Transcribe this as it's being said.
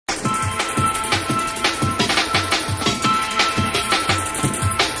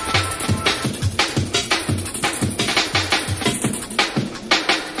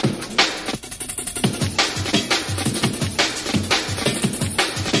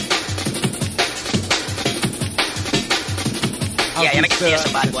Yeah, you make it feel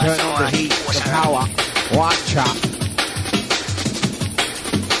so bad, boy. Turn on the heat, the power. Watch out.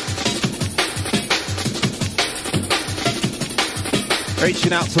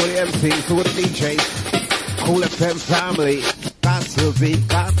 Reaching out to all the MCs, to all the DJs. Kool FM family. Got to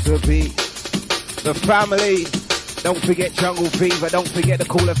be. The family. Don't forget Jungle Fever. Don't forget the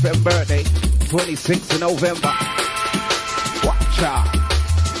Kool FM birthday. 26th of November. Watch out.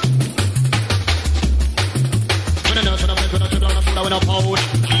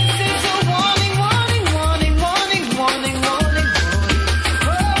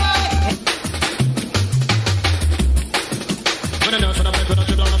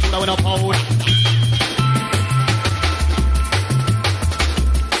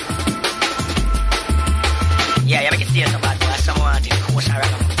 Yeah, you make it feel so bad, boy. Someone did course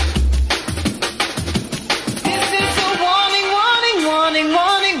around. This is a warning, warning, warning,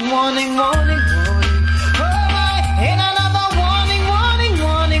 warning, warning, warning. Another warning, warning,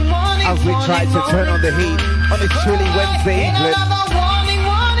 warning, warning. As we try to turn on the heat on this chilly Wednesday evening, Warning,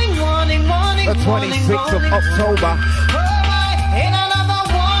 warning, warning, warning, the 26th of October.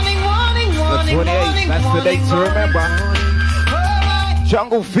 The 28th, that's the date to remember.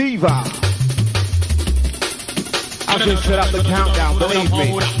 Jungle Fever. As we set up the countdown, believe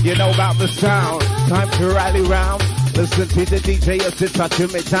me, you know about the sound. Time to rally round. Listen to the DJ, you're still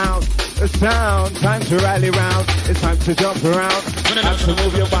touching me down. The sound, time to rally round. It's time to jump around. Time to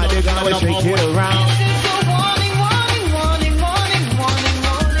move your body, gonna shake it around.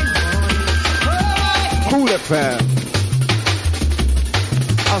 Kool FM.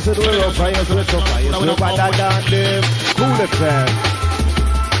 I said we're up, I said it's up, I said we're better than them. Kool FM.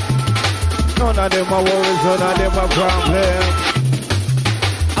 None of them are worries, none of them are problems.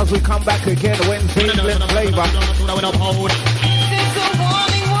 As we come back again, Wednesday evening flavor.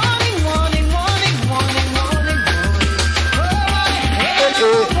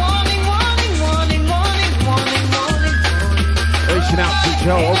 Reaching out to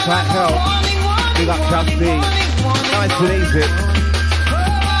Joe, hope that helps. Big up Just B. Nice and easy.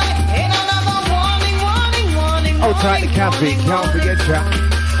 Hold tight the cafe, can't forget ya.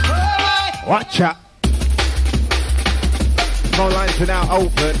 Watch out. Phone lines are now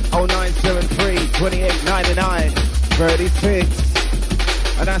open. 0973 2899 36.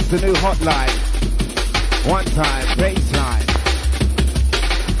 And that's the new hotline. One time, baseline.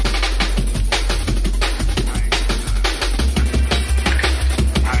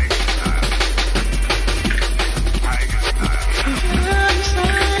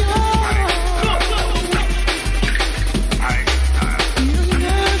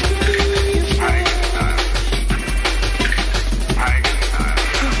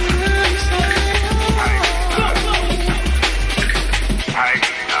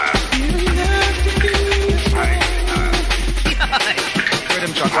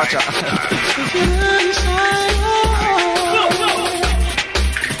 Watch out.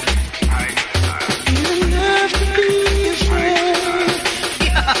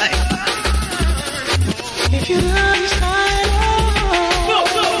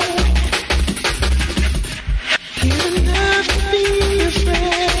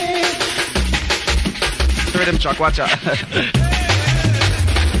 Rhythm truck, watch out.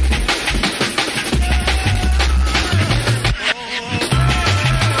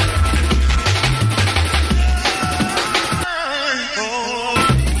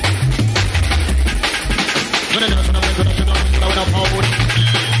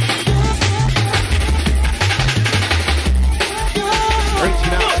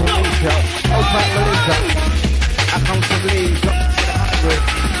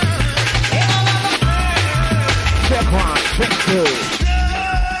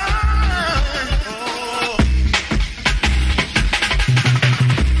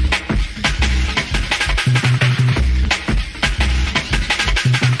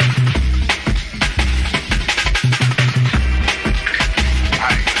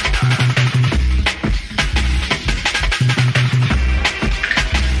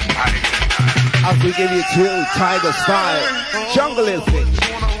 Tiger style, jungle is it.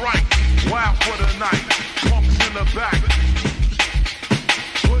 On the right, wild for the night, punks in the back.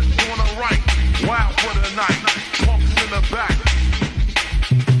 Push on the right, wild for the night, punks in the back.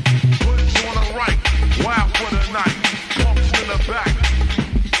 Push on the right, wild for the night, punks in the back.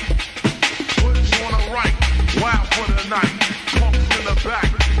 Push on the right, wild for the night, punks in the back.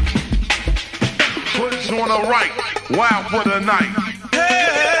 Push on the right, wild for the night.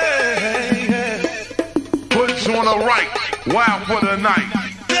 On the right, wild for the night.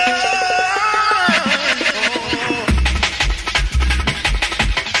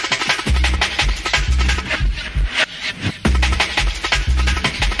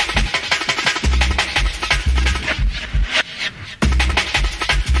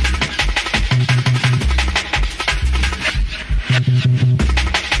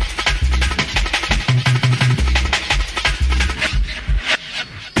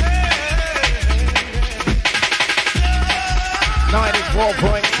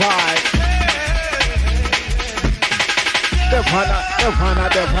 The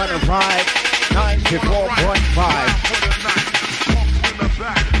 105,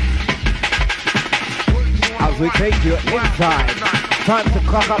 94.5. As we take you inside, time to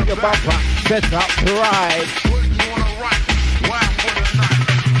cock up your bumper, set up to ride.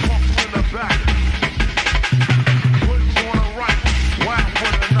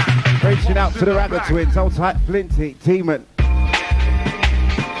 Reaching out to the Ragga Twins, old type Flinty, Demon.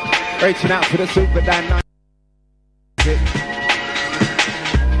 Reaching out to the Super Dan 9.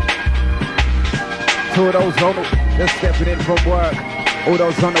 Two of those on they're stepping in from work. All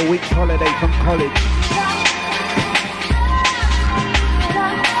those on a week's holiday from college.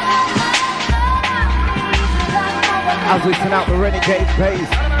 As we send out the Renegade bass,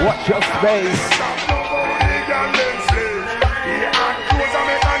 watch your space.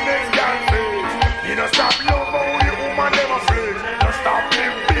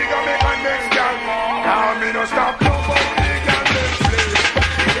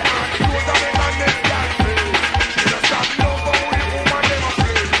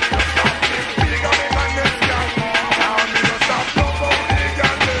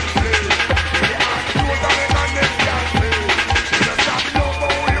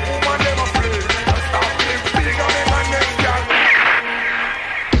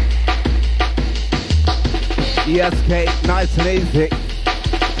 Yes, Kate, nice and easy.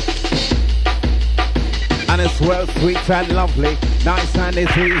 And it's well sweet and lovely. Nice and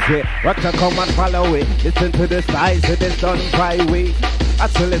it's easy. Rock to come and follow it. Listen to the styles of this done by we.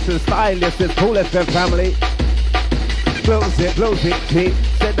 That's a listen style, this is Kool FM family. Bluesy, cheap.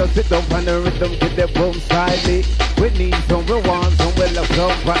 Say don't sit down on the rhythm, get the boom style. We need some, we want some, we love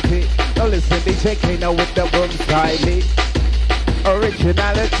some party. Now listen, DJ Kane with the boom style.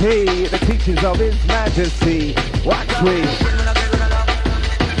 Originality, the teachings of His Majesty. Watch we.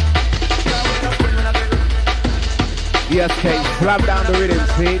 Yes, Kate, slam down the rhythm,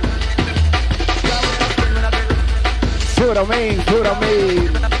 see? See what I mean, see what I mean.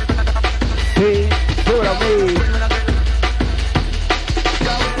 See what I mean.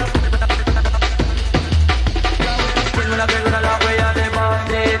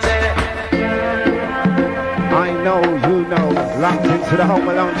 I know, you know, locked into the Home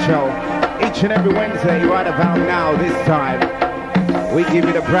Alone show. Each and every Wednesday, right about now, this time, we give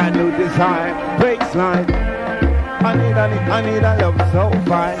you the brand new design. Baseline. I need a love so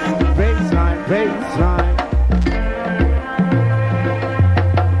fine. Baseline, baseline.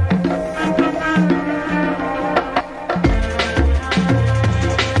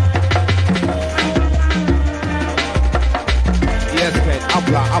 Yes, Kate,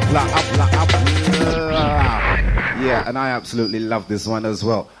 upla. Yeah, and I absolutely love this one as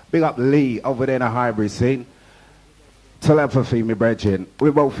well. Big up Lee over there in the hybrid scene. Telepathy, me brethren.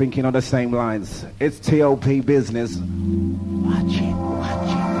 We're both thinking on the same lines. It's TOP business. Watch it.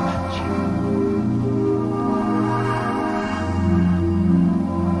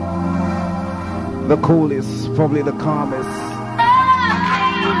 The coolest, probably the calmest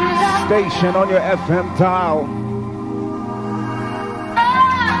station on your FM dial.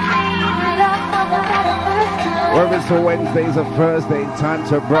 Whether it's a Wednesdays or Thursday, time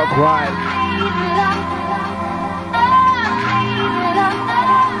to broke wide.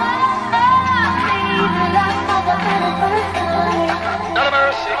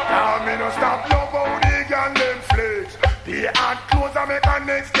 Stop love how the girl them flex. The hard clothes I make a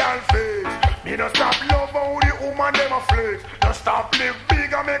next girl face. Me no stop love how the woman them a flex. No stop live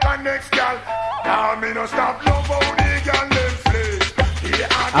big and make a next girl. Now me no stop love how the girl them flex.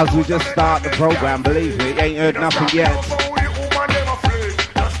 As we just start the program, believe me, ain't heard nothing yet.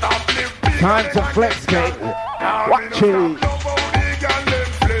 Time to flex, Kate. Watch it.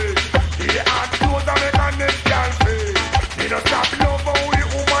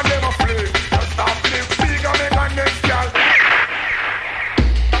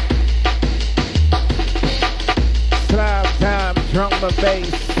 Slam time, drum and bass.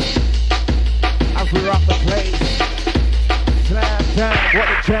 As we rock the place. Slam time, what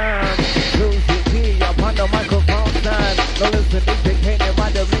a jam. Bluesy, up on the microphone stand. No listen, DJ Kane by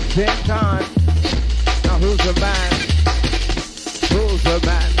the mixing time. Now who's the man? Who's the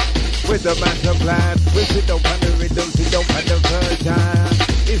man? With the master plan. We sit up on the rhythm, sit up on the version.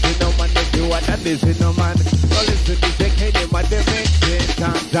 Is it no man to do what and is it no man? No listen, DJ Kane by the mixing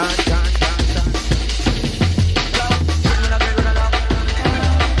time.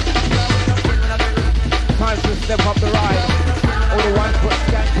 Time to step up the ride. All the ones put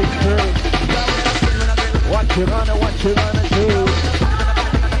skanking through. What you gonna do?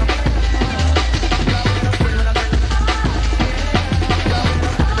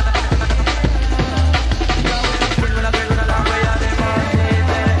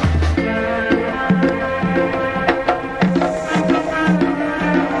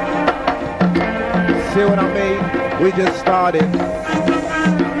 We just started.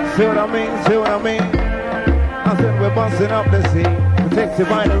 See what I mean? See what I mean? I said we're busting up the scene. Protected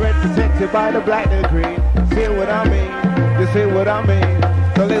by the red, protected by the black and green. See what I mean? You see what I mean?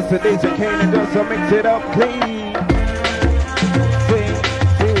 So listen, DJ Kane and just to mix it up clean.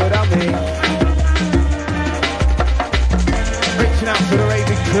 See what I mean? Reaching out to the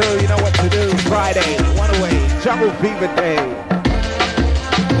raving crew, you know what to do. Friday, one away, Jungle Fever Day.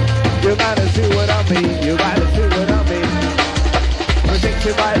 You gotta see what I mean, you gotta see what I mean.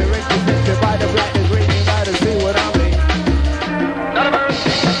 Protected by the red, protected by the black and green. You gotta see what I mean.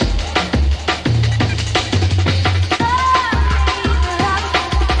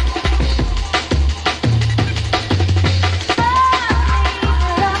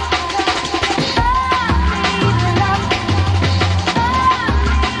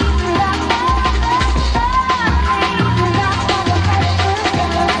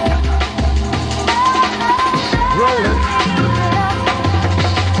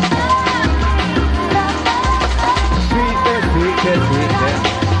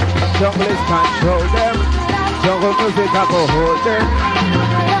 Jungle is control them. Jungle music I go hold them.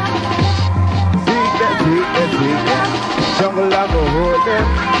 See them. Jungle I go hold them.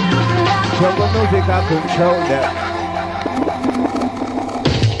 Jungle music I control them.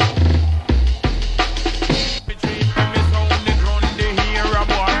 Retreat, me sound me run the here a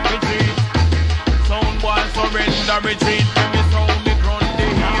boy retreat. Sound boy surrender retreat. Me sound me run the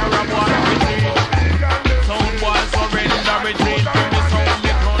here a boy retreat. Sound boy surrender retreat. Me sound me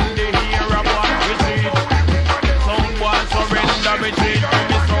run the here a boy retreat. Sound boy surrender retreat.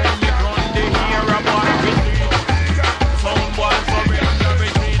 Me sound me run the here a boy retreat. Sound boy surrender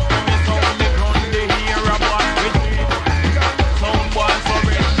retreat. Me sound me run the here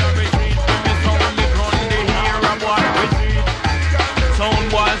a boy retreat. Sound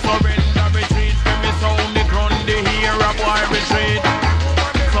boy surrender retreat. Me sound me run the here a boy retreat.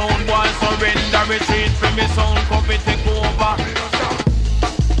 Sound boy surrender retreat. For me sound copy take over.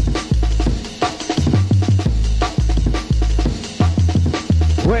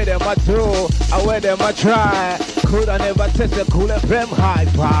 Where them I do, or where them I try. Could I never test the Kool FM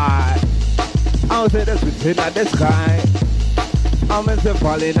hi-fi. Out of the sweet in the sky. I'm in the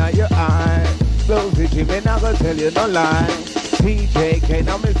falling out your eye. Bluesy Jimmy, not gonna tell you no lie. DJ Kane,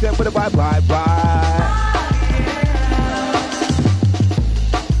 I'm in the with a bye-bye-bye.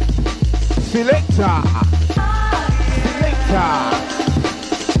 Selector.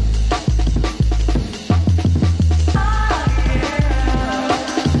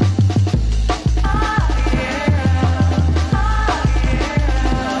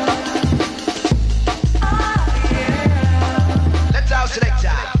 Let's out selector.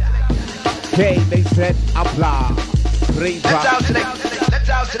 Kane, they said applause. Let's out selector.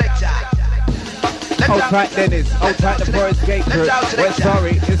 Outside Dennis, outside the Forest Gate crew. We're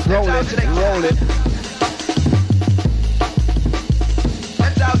sorry, it's rolling.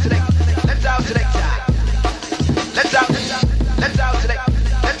 Let's out selector. Let's out selector. Let's out selector. Let's out selector.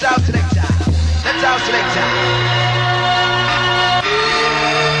 Let's out selector. Let's out selector.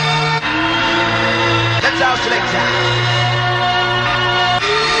 Let's out selector.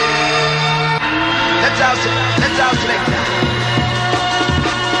 Let's out selector.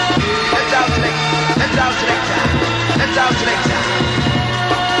 Let's out selector. Let's out selector. Let's out selector.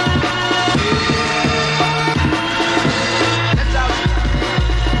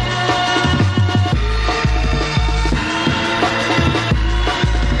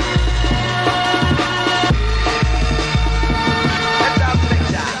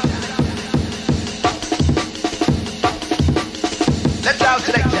 Let's out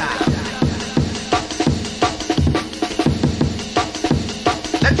selector.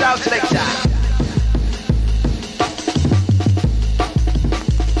 Let's out selector.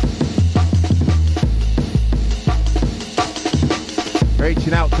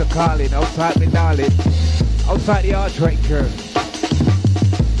 Reaching out to Colin, outside me darling, outside the art crew.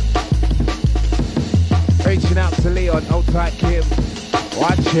 Reaching out to Leon, outside Kim.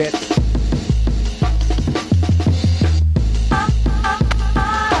 Watch it.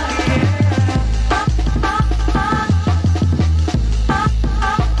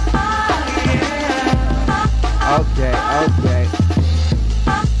 Okay.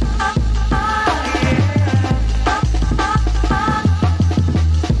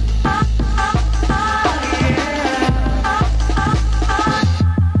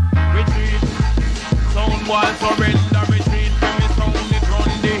 Retreat. Sound boy surrender retreat. For me sound it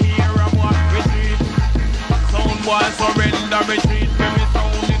run the here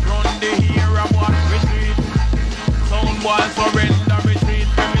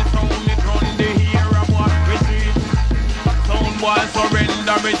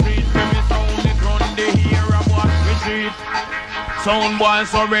retreat. Sound boy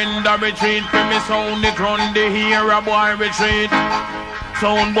surrender retreat. For me sound it run the hero boy retreat.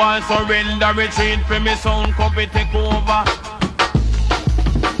 Sound boy surrender retreat. For me sound copy take over.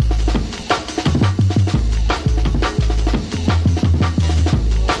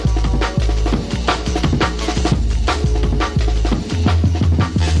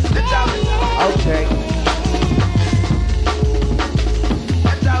 Okay.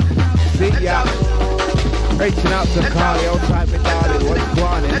 See ya. Reaching out to Carly, old type of darling, what's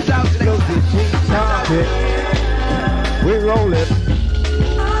going on? Bluesy, she talking. We're rolling.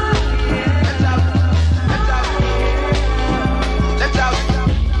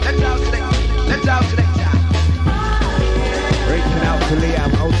 Reaching out to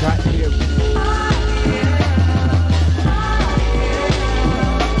Liam, old type of you.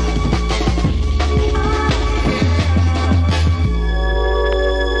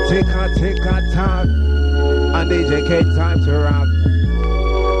 Take our time. And DJ Kane, time to rock.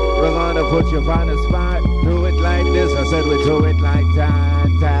 We're gonna put you on the spot. Do it like this. I said we do it like that.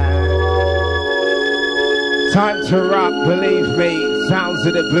 Time to rock, believe me. Sounds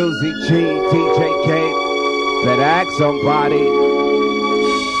of the Bluesy G, DJ Kane. Better ask somebody.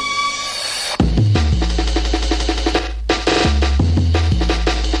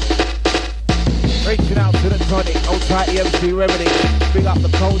 Reaching out to the tonic, old tight MC Remedy. Big up the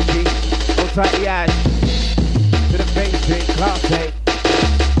cold G, old tight the Ash. To the basic, class A.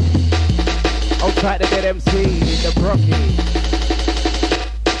 Old tight the dead MC, the Brookie.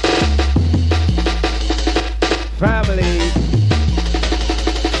 Family.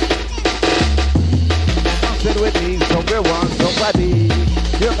 Sit with me, so we want somebody.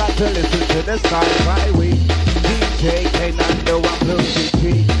 You got to listen to the sci-fi week. DJ Kane and the one Bluesy G.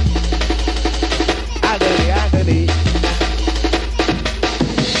 Agony, agony.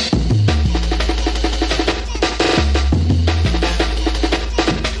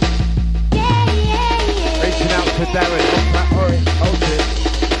 Reaching out to Darren, Orange, Otis.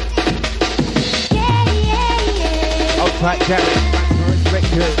 Outside Gary, maximum respect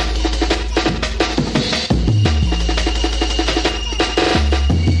you.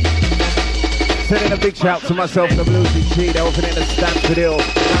 Sending a big shout to myself, the Bluesy G. They're opening the Stanford Hill.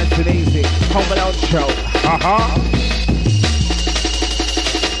 Nice and easy. Home Alone show.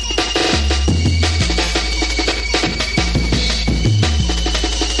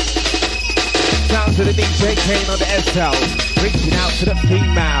 Sounds of the DJ Kane on the SL. Reaching out to the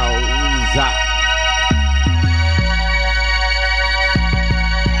females.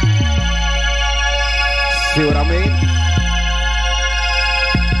 See what I mean?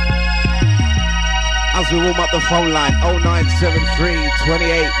 As we warm up the phone line, 0973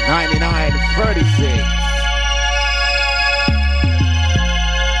 28 99 36.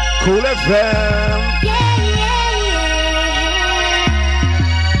 Kool FM.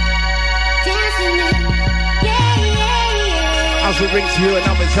 As we bring to you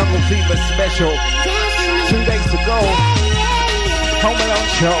another Jungle Fever special. 2 days to go. Home Alone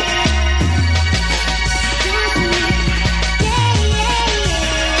show.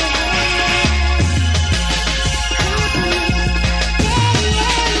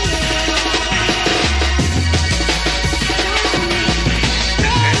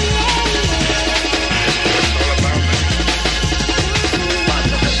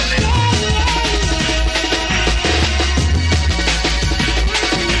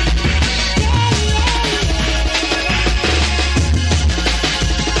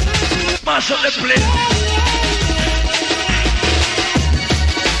 Mash up the place.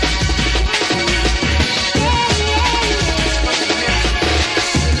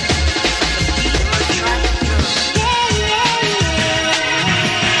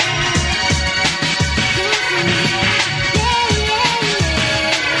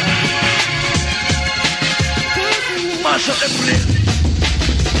 Mash up the place.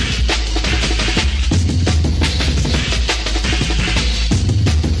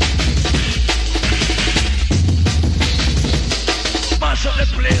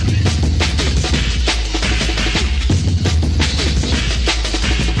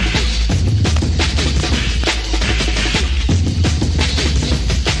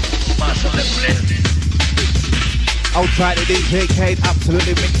 Outside the DJ Kane,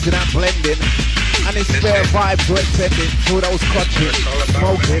 absolutely mixing and blending. And it's spare vibes we're sending to those clutches,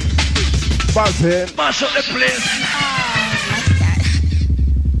 smoking, buzzing. Mash up the place.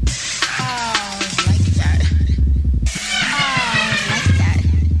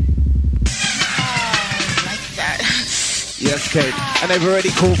 Yes, Kane. And they've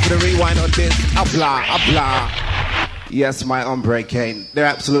already called for the rewind on this. Abla, abla. Yes, my hombre Kane. They're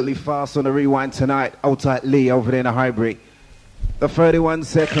absolutely fast on the rewind tonight. Old tight Lee over there in the hybrid. The 31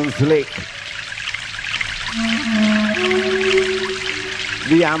 seconds lick.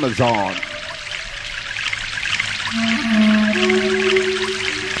 The Amazon.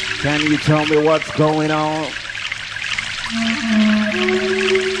 Can you tell me what's going on?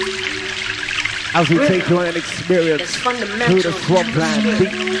 As we take you on an experience through the swampland, deep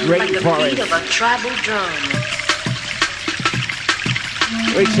rainforest. Like the beat of a tribal drum.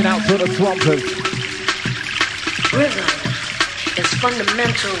 Reaching out to the swampers. Rhythm is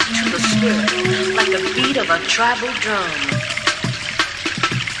fundamental to the spirit, like the beat of a tribal drum.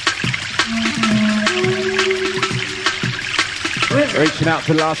 Rhythm reaching out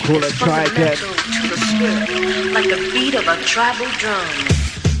to the last caller, try again. To the spirit, like the beat of a tribal drum.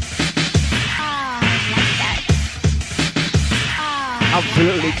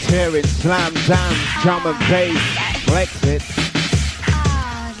 Absolutely tearing, slam, jam, drum and bass, flex it.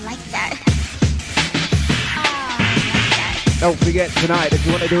 Don't forget tonight, if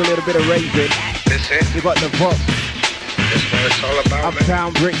you want to do a little bit of raving, you got the Vox. That's what it's all about,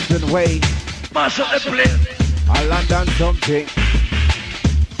 Uptown Brixton Way. Mash up the place. I London something.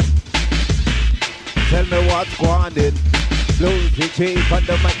 Tell me what's going on. Bluesy chief and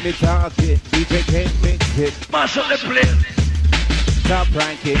the magnet target. DJ Kane mix it. Mash up the place. Top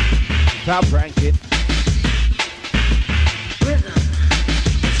ranking. Top ranking. Rhythm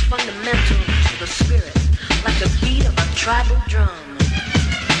is fundamental to the spirit, like the beat of a tribal drum.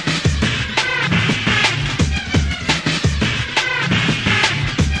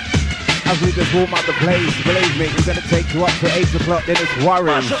 As we just warm up the place, believe me, we're gonna take you up to 8 o'clock, then it's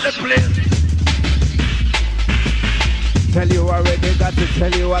worries. Tell you already, got to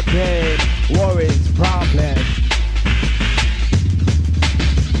tell you again. Worries, problems.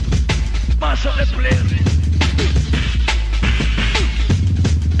 Mash up the place.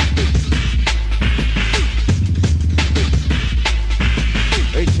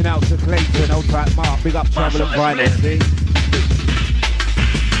 Reaching out to Clayton, old track Mark, big up Travel and Vinyl, see?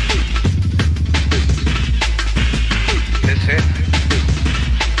 That's it.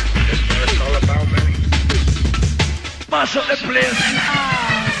 That's what it's all about, man. Mash up the place.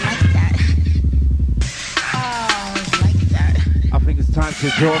 I think it's time to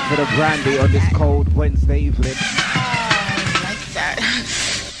draw for the brandy on this cold Wednesday evening.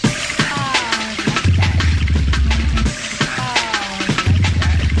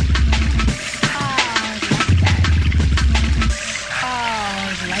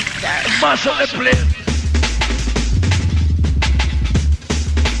 Mash up the place.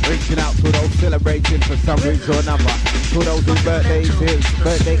 Reaching out to those celebrating for some reason or another. To those whose birthdays is,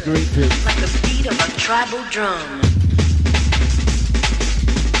 birthday greetings. Like the beat of a tribal drum.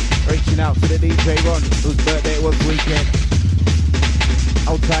 Reaching out to the DJ Ron, whose birthday was weekend.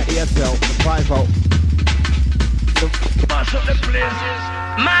 Outside ESL, the 5-0. Mash up the place.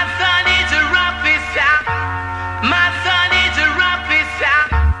 My son is a rapist. My son is a rapist.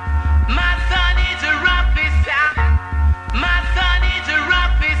 My son is a rapist. My son is a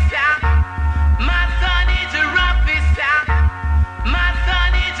rapist. My son is a rapist. My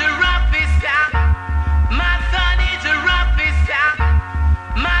son is a rapist. My son is a rapist.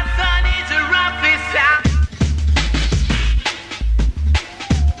 My son is a rapist.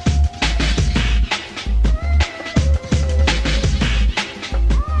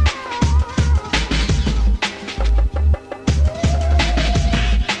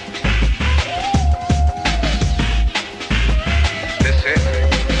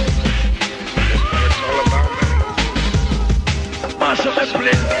 Mash up the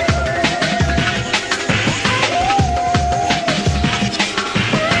place.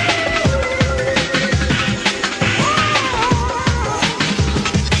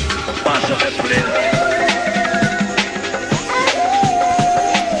 Mash up the place.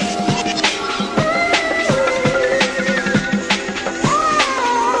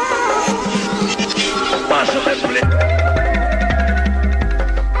 Mash up the place.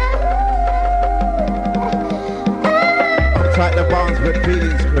 Outside the Barnes with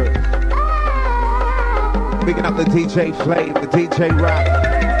Feelings crew. Picking up the DJ Flame, the DJ Rap.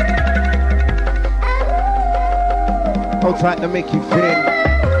 Outside the Mickey Finn.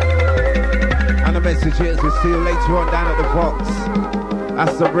 And the message is we'll see you later on down at the Vox.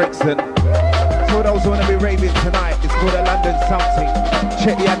 That's the Brixton. So those who want to be raving tonight, it's called a London something.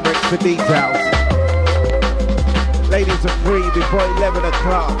 Check the adverts for details. Ladies are free before 11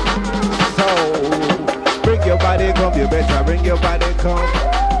 o'clock. So bring your body come, you better bring your body come.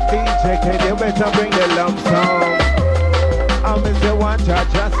 DJ Kane, you better bring the lump song. I'm Mr. One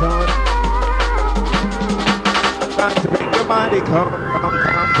Cha-Cha son. Back to Everybody come.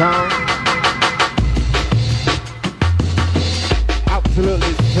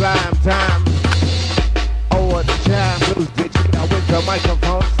 Absolutely slam time. Oh, what a jam. Blues bitch, I went to a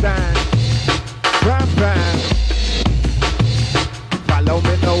microphone stand. Bam. Follow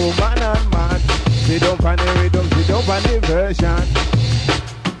me, no man and man. They don't find the rhythm, they don't find the version.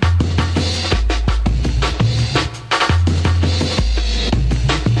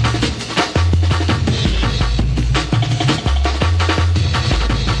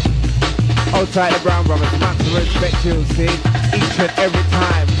 Outside the Brown Brothers, massive respect you, see? Each and every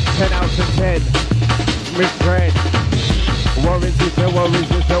time, 10 out of 10. My friend, worries is a worries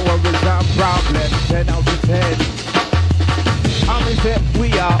not problem. 10 out of 10. I'm say we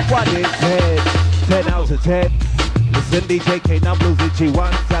are 1 in 10. 10 out of 10. Listen, DJ Kane, I'm Bluesy G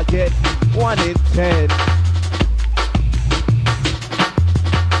once again. 1 in 10.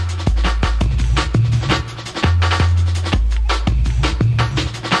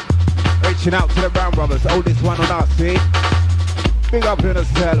 Reaching out to the Brown Brothers, oldest one on us, see? Big up in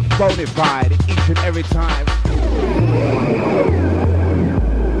yourself, bonafide, each and every time.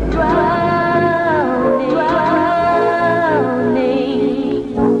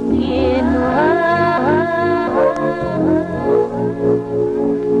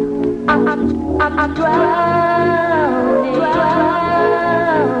 I'm drowning in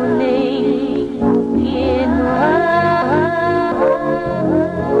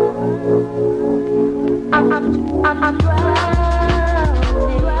I'm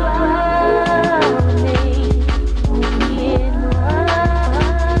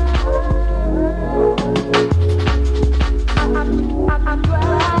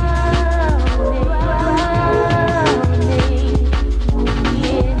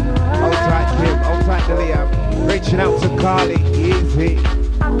Reaching out to Carly, easy.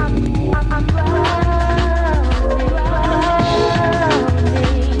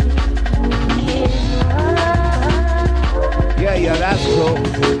 Yeah, that's cool.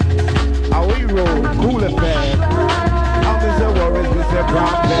 How we roll, Kool FM. I'm Mr. Worries, Mr.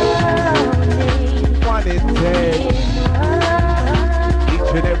 Problem. 1 in 10.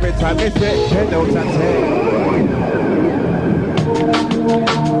 Each and every time, they say 10 out of 10.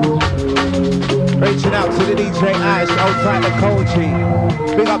 Reaching out to the DJ Ash outside the Kochi.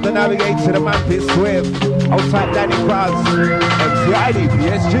 Big up the Navigator, the Memphis Swift. Outside Danny Cross, MCID,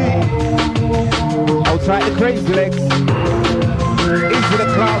 PSG. Outside the Crazy Legs. Into the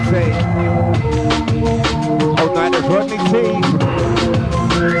Classy. Outside the Rodney team. To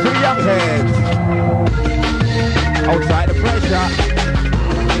the Young Heads. Outside the Pressure.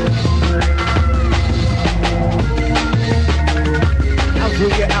 We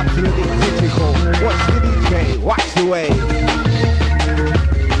get absolutely critical. Watch the DJ, watch the way.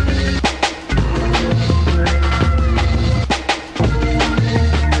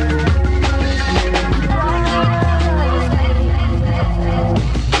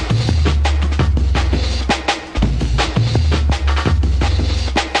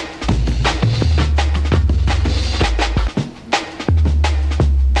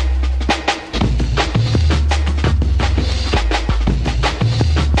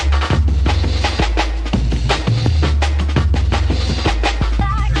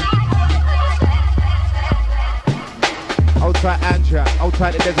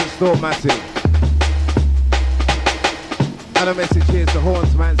 Outside the Desert Store, massive. And a message here to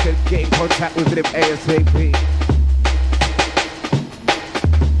Horns, man, said get in contact with him ASAP.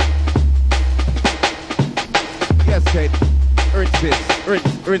 Yes, Kate.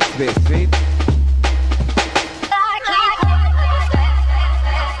 Rinse this, see?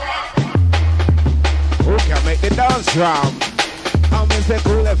 Who can make the dance drum? I'm Mr.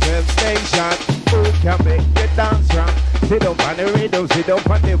 Kool FM station. Who can make the dance drum? Sit down on the rhythm, sit down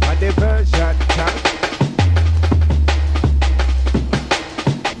on the version.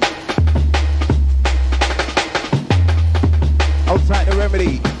 Outside the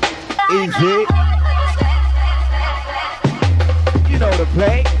Remedy, easy. You know the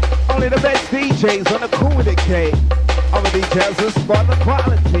play. Only the best DJs on the Kool with the K. All the DJs will spot the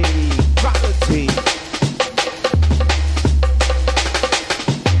quality.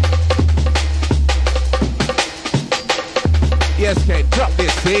 Yes, Kane, drop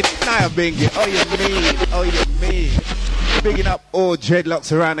this, see? Now I'm binging. Oh, you mean. Bigging up all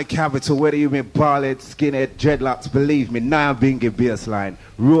dreadlocks around the capital, whether you mean bald skinhead, dreadlocks, believe me, now I'm binging baseline.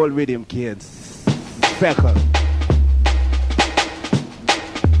 Roll rhythm, kids. Second.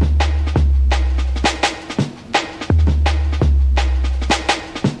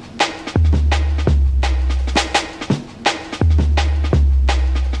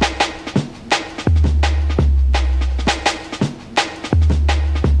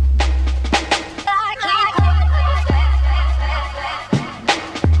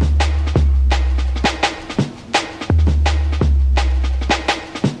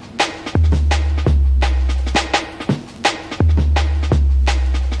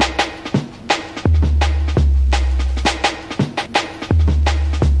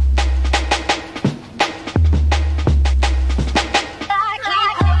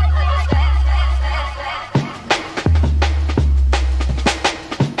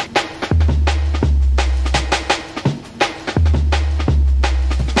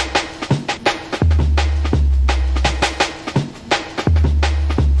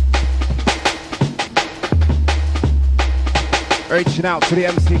 Reaching out to the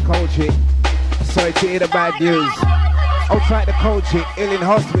MC Koji. Sorry to hear the bad news. Outside the Koji, ill in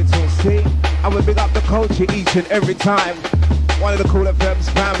hospital, see? I will big up the Koji each and every time. One of the Kool FM's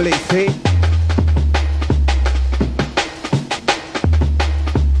family, see?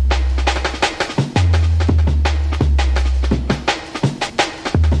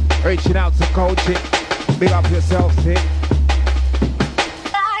 Reaching out to Koji. Big up yourself, see?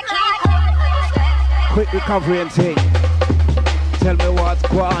 Quick recovery and ting. Tell me what's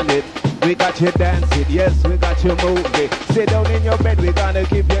going on. We got you dancing, yes, we got you moving. Sit down in your bed, we gonna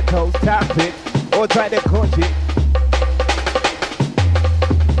keep your toes tapping. Or try the Koji.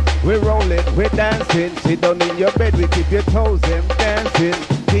 We're rolling, we're dancing. Sit down in your bed, we keep your toes them dancing.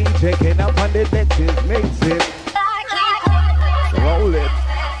 DJ Kane up on the decks is mixing. Roll it.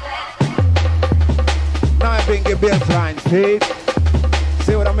 Now I bring your bass line, see?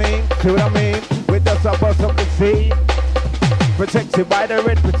 See what I mean? See what I mean? With us up us up the sea. Protected by the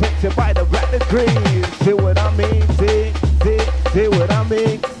red, protected by the black and green. See what I mean? See what I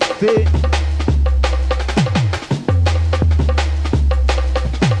mean? See.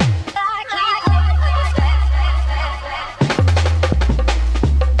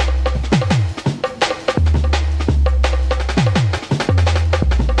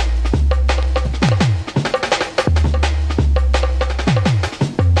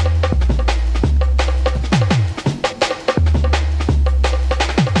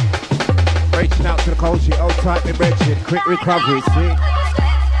 Type me bridging, quick recovery, see?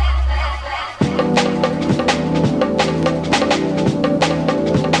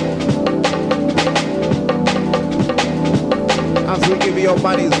 As we give you your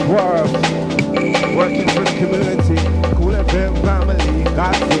money's worth, working for the community, Kool FM family,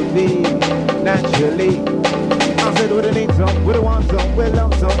 got to be naturally. I said we need some, we want some, we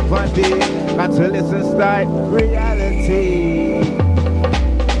love some funny. Got to listen, style, reality.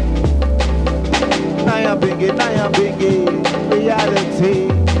 I am biggie, reality.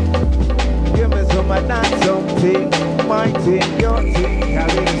 Give me some of that something, my thing, your thing,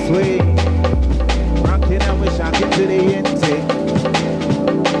 carry the swing. Rocking and we shocking to the intake.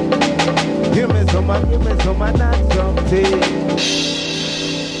 Give me some of that something.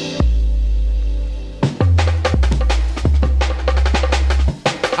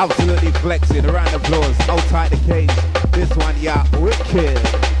 Absolutely flexing, around the applause, outside the cage. This one, yeah,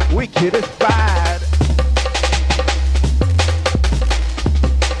 wicked is bad.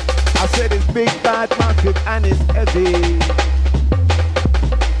 I said it's big, bad, massive, and it's heavy.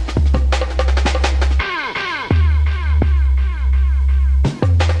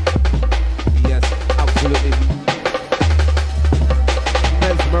 Yes, absolutely.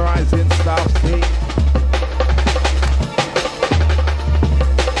 Mesmerizing stuff, see?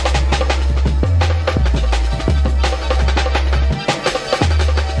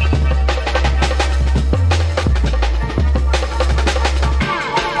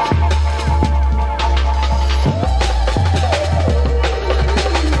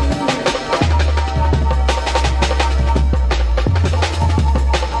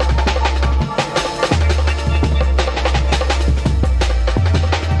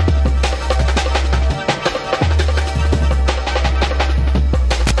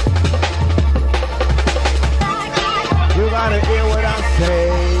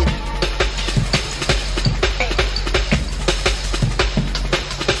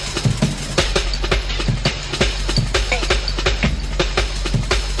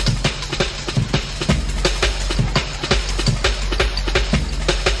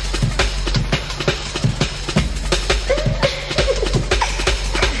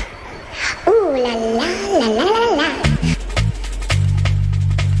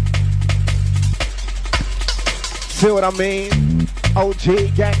 See what I mean?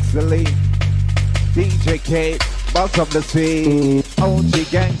 OG Gangsta Lee, DJ Kane, boss of the scene. OG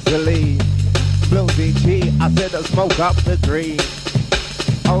Gangsta Lee, Bluesy G, I said to smoke up the green.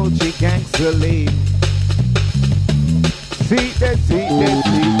 OG Gangsta Lee. See that.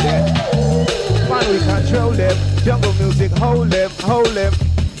 Man, we control them. Jungle music, hold them.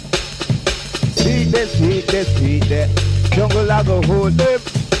 See that. Jungle, I go hold them.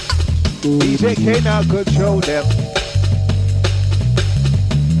 DJ Kane, I control them.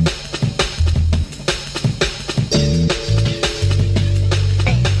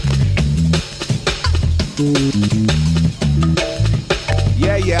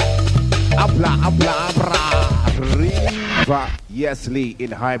 Yeah. Riva. Yes, Lee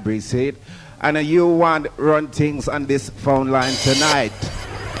in hybrid seat. And you want run things on this phone line tonight.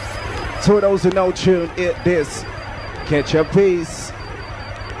 To those who know tune it this. Catch a piece.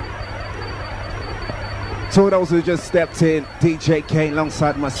 To those who just stepped in, DJ Kane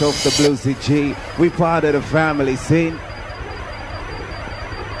alongside myself, the Bluesy G. We part of the family scene.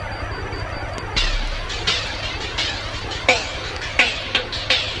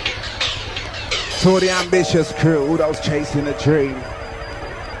 To the ambitious crew, who those chasing a dream.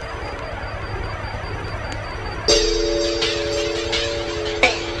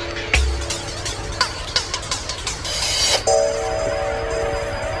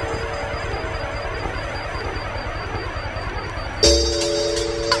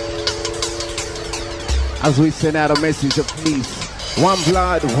 As we send out a message of peace. One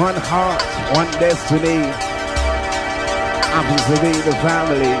blood, one heart, one destiny. Happens to be the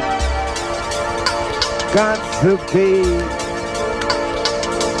family. Got to be.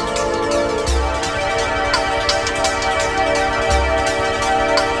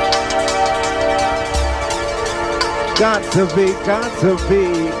 Got to be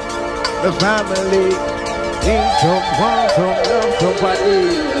the family. Need some, want some, love somebody.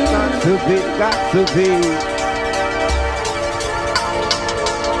 Got to be.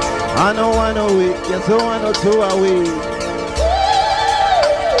 I know it. Yes, I know too are we.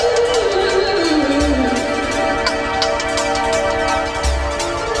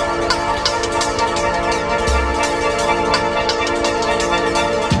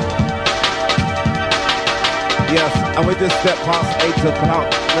 Yes, and we just stepped past 8 o'clock.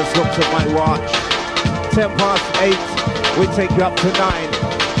 Let's look to my watch. 10 past 8, we take you up to 9.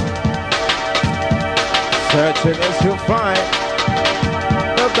 Searching as you'll find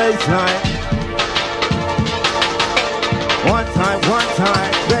the baseline. One time,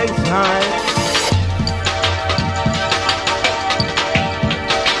 baseline.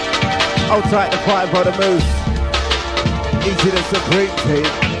 Outside the 5 of the moose. Easy the supreme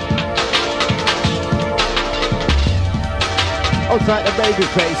team. Outside the baby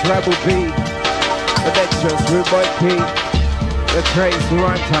face, Rebel B. The lectures, Rude Boy P. The trace, the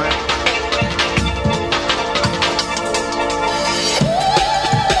rhyme time.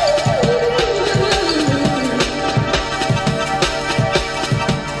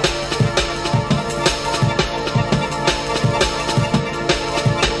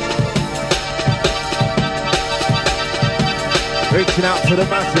 Reaching out to the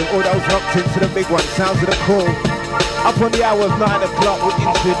massive, all those locked into the big one, sounds of the call. Up on the hour of 9 o'clock, we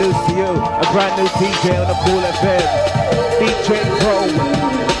introduce to you a brand new DJ on the Kool FM. DJ Pro,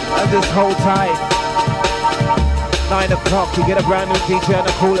 and just hold tight. 9 o'clock, you get a brand new DJ on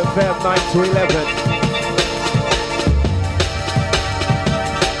the Kool FM, 9 to 11.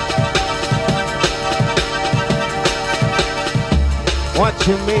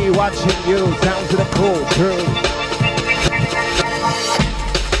 Watching me, watching you, sounds of the cool crew.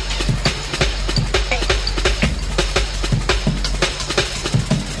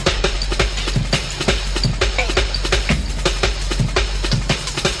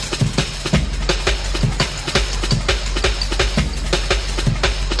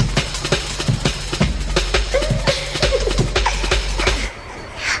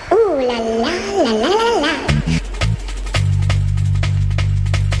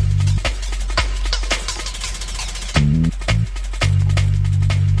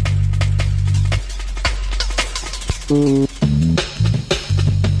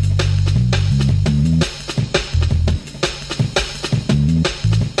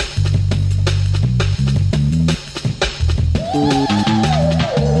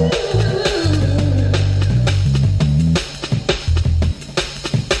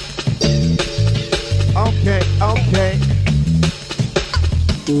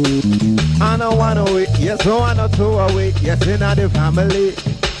 Yes, in the family.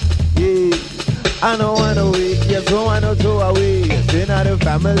 Yeah. I know it. Yes, I know too are we. Yes, in the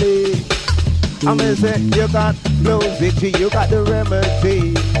family. I'm gonna say you got Bluesy, you got the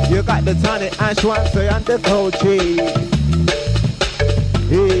remedy, you got the tonic, Ashwanso and the Kochi.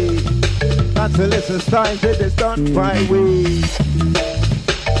 Hey, got to listen, time to this done by we.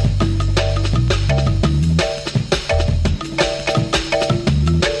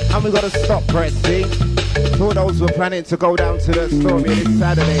 And we gotta stop pressing. For those who are planning to go down to the store this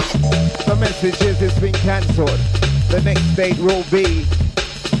Saturday, the message is it's been cancelled. The next date will be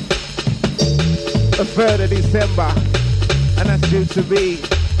the 3rd of December, and that's due to be,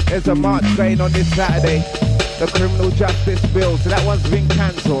 there's a march going on this Saturday, the criminal justice bill, so that one's been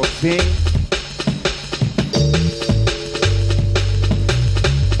cancelled, see?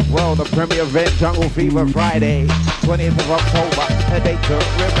 Well, the premier event, Jungle Fever Friday, 20th of October, a date to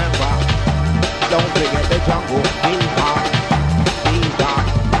remember. Don't forget the jungle fever, fever.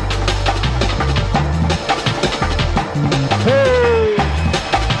 Hey!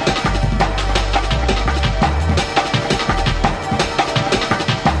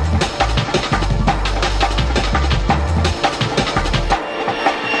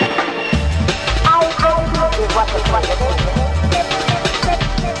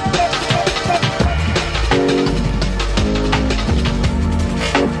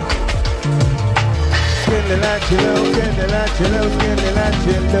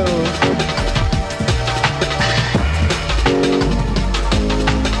 you lose.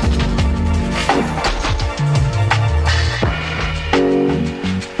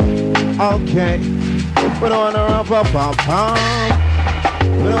 Okay, we don't wanna rump up pom pom.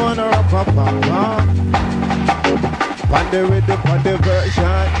 We don't wanna rump up pom pom. Ponder with the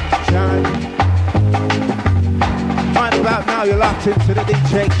version, shine. Right about now, you're locked into the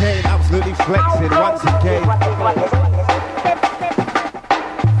DJ Kane, absolutely flexing once again.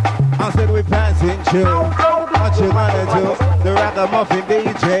 I said we passing through. What you gonna do? The ragamuffin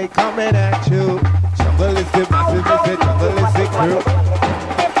DJ coming at you. Jungleistic, massive, Mr. Jungleistic crew.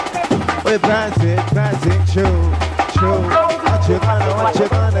 We passing through. What you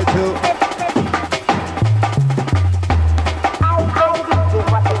gonna do?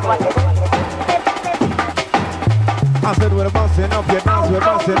 I said we're busting up your dance, we're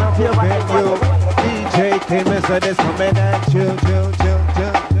busting up your venue. DJ Kane, Mr. This coming at you, chill.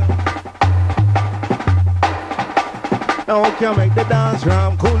 Now we can make the dance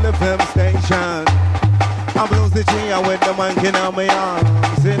from Kool FM station. I'm Bluesy G, I with the monkey on my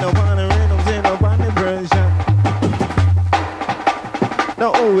arms. In a bunny rhythms, in a bunny version.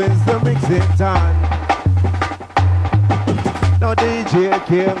 Now who is the mixing time? Now DJ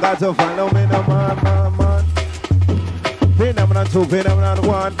Kane got to follow me, no man. Phenomenon 2, phenomenon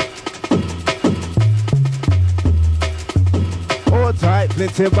 1. Hold tight,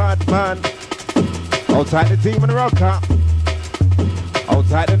 plenty bad man. Hold tight the team and the rocker. Hold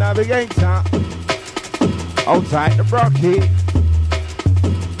tight the navigator. Hold tight the brocky.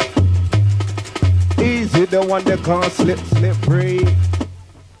 Easy the one that can't slip free.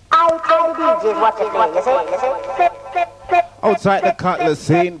 Hold tight the cutlass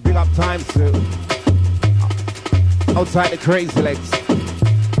scene, big up time suit. Outside the crazy legs.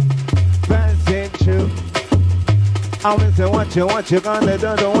 Dancing true. I will say what you gonna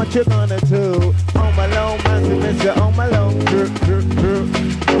do, what you gonna do. On my low, massive mister, on my low, crew.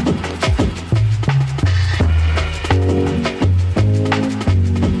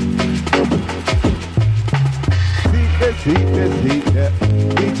 See this, yeah.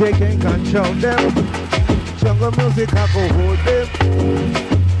 DJ can control them. Jungle music, I go hold them.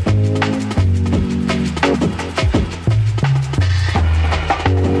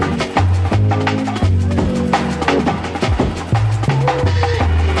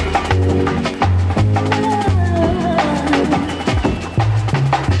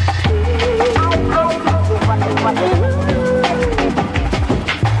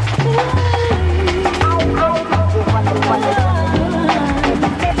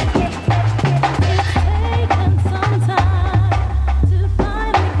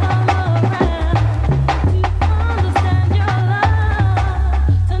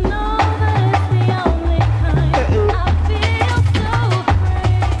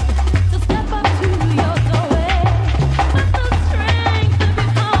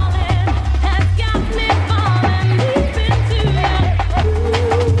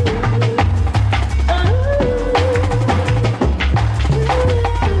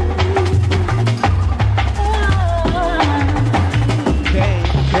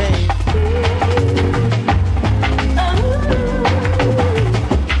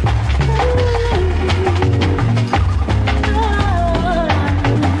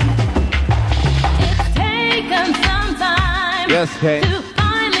 Yes, Kane. To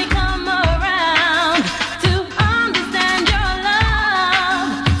finally come around, to understand your love,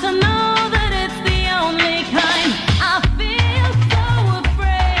 to know that it's the only kind. I feel so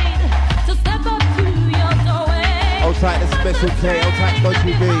afraid to step up to your doorway. Outside the special K, outside the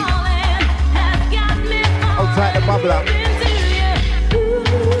TV. Outside the bubbler.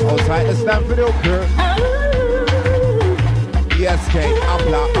 Outside the Stanford Hooker. Yes, K.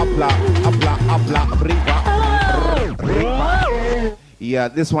 Yeah,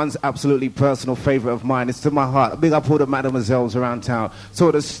 this one's absolutely personal favorite of mine. It's to my heart. Big up all the mademoiselles around town.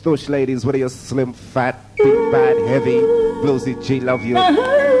 So the stush ladies, whether you're slim, fat, big, bad, heavy, Bluesy G, love you.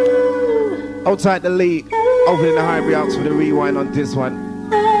 Outside the lead, over in the hybrid house for the rewind on this one.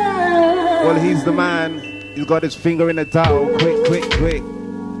 Well, he's the man. He's got his finger in the dial. Quick.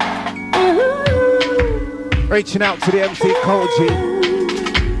 Reaching out to the MC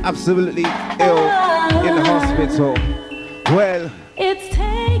Koji. Absolutely ill in the hospital. Well,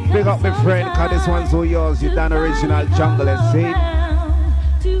 big up my friend, cause this one's all yours. You done original jungle, see?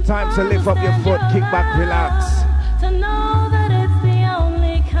 Time to lift up your foot, kick back, relax.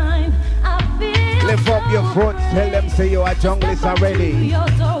 Lift up your foot, tell them say you are junglist already.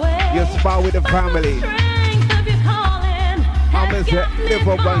 You spar with the family. I'm gonna say, lift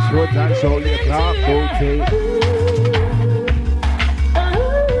up one foot and show your clock, okay?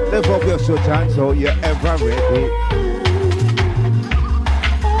 Lift up your short hands so you're ever ready.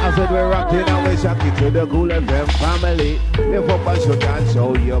 I said we're rocking and we're shocking to the Kool FM family. Lift up your short hands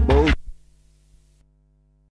so you're both.